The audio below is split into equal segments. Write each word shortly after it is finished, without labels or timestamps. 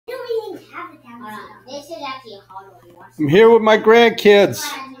This is actually a hard one. I'm here with my grandkids.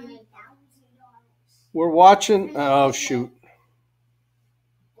 We're watching. Oh, shoot.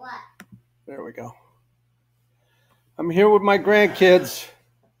 What? There we go. I'm here with my grandkids.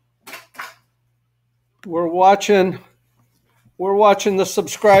 We're watching the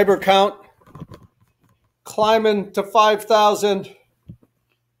subscriber count climbing to 5,000.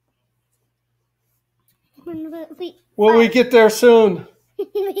 Will we get there soon?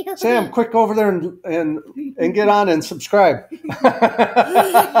 Sam, quick over there and get on and subscribe.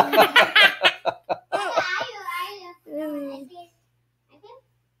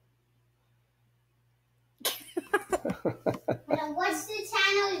 What's the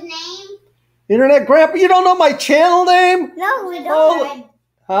channel's name? Internet Grandpa, you don't know my channel name? No, we don't. Oh,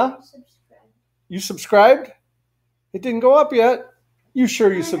 huh? You subscribed? It didn't go up yet. You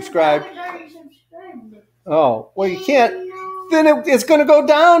sure you subscribed? Oh, well, you can't. Then it's going to go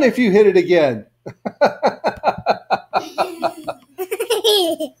down if you hit it again.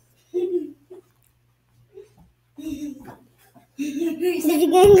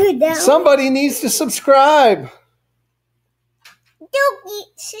 Somebody needs to subscribe. Dookie,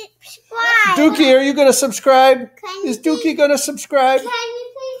 subscribe. Dookie, are you going to subscribe? Is Dookie going to subscribe? Can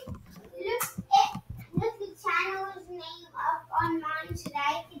you please look the channel's name up on mine so that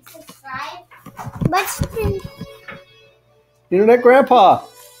I can subscribe? What's the... Internet Grandpa. 5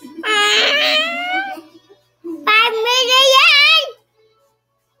 million!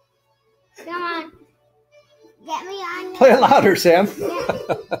 Come on. Get me on. Play it louder, Sam.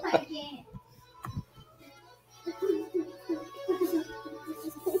 I can't.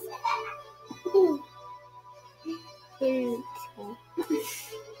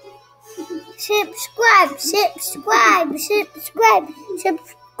 Subscribe, subscribe, subscribe,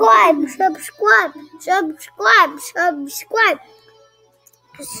 subscribe, subscribe, subscribe, subscribe,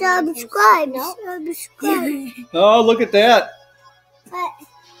 subscribe, subscribe. Oh, look at that. What?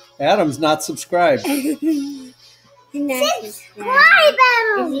 Adam's not subscribed. Subscribe,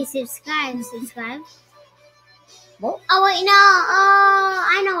 Adam. If you subscribe. What? Oh wait, no. Oh,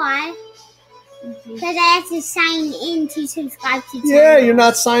 I know why. Because I have to sign in to subscribe to channel. Yeah, you're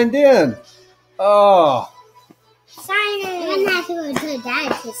not signed in. Oh. Sign in. You don't have to go to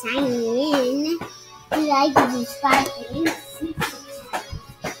that to sign in. You like to subscribe to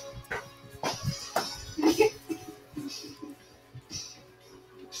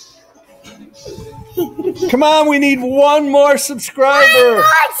Come on, we need one more subscriber. One more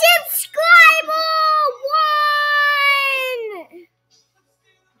subscriber!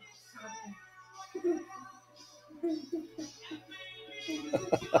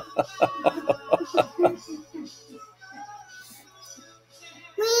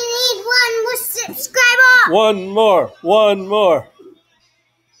 We need one more subscriber! One more.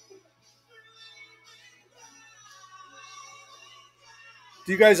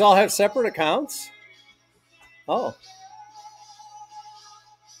 Do you guys all have separate accounts? Oh.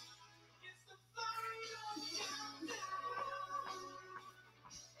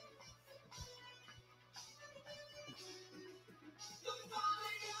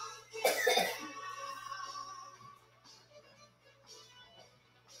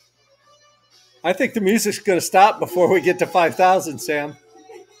 I think the music's going to stop before we get to 5,000, Sam.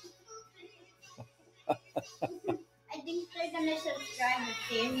 I think they're going to subscribe to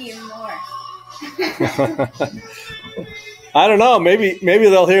 30 or more. I don't know. Maybe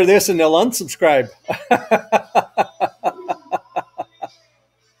they'll hear this and they'll unsubscribe. Daddy's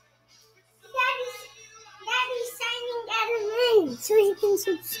signing Adam in so he can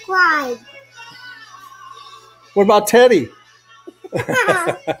subscribe. What about Teddy?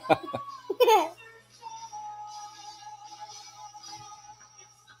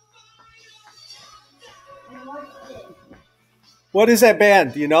 What is that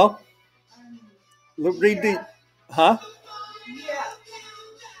band? Do you know? Read the... Huh?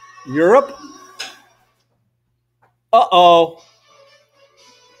 Europe? Uh-oh.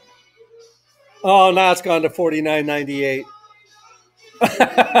 Oh, now it's gone to $49.98.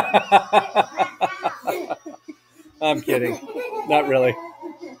 I'm kidding. Not really.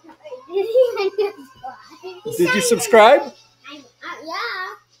 Did you subscribe?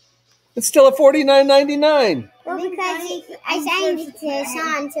 Yeah. It's still at $49.99. Well, because I signed it to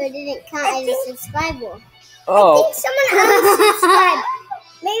Sean, so it didn't count as a subscriber. Oh. I think someone unsubscribed.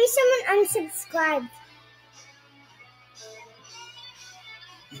 Maybe someone unsubscribed.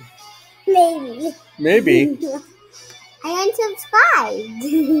 Maybe. I unsubscribed.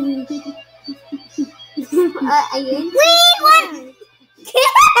 Wait, what?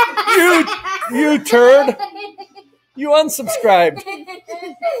 You turd. You unsubscribed.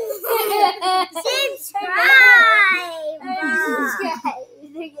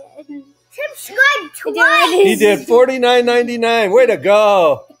 Subscribe twice. He did $49.99. Way to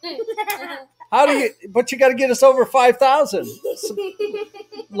go. How do you? But you got to get us over 5,000.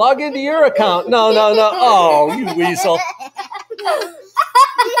 Log into your account. No. Oh, you weasel.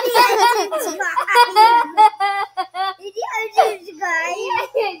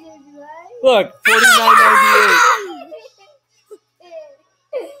 Look, $49.98.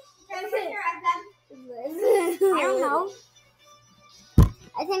 I don't know.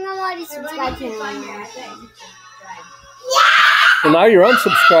 I think I'm already subscribed to him. Well, now you're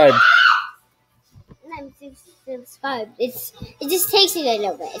unsubscribed. I'm subscribed. It just takes it a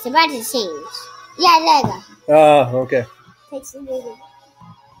little bit. It's about to change. Yeah, there you go. Oh, okay. Takes a little bit.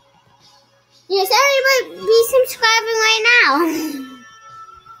 Yes, everybody be subscribing right now.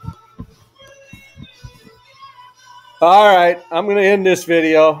 All right, I'm going to end this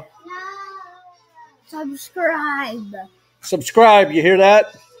video. No. Subscribe. Subscribe, you hear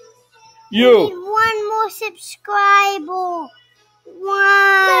that? We need You. one more subscriber.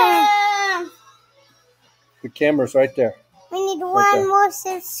 One. The camera's right there. We need Okay. one more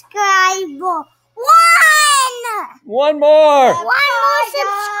subscriber. One. One more. One more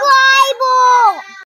subscriber.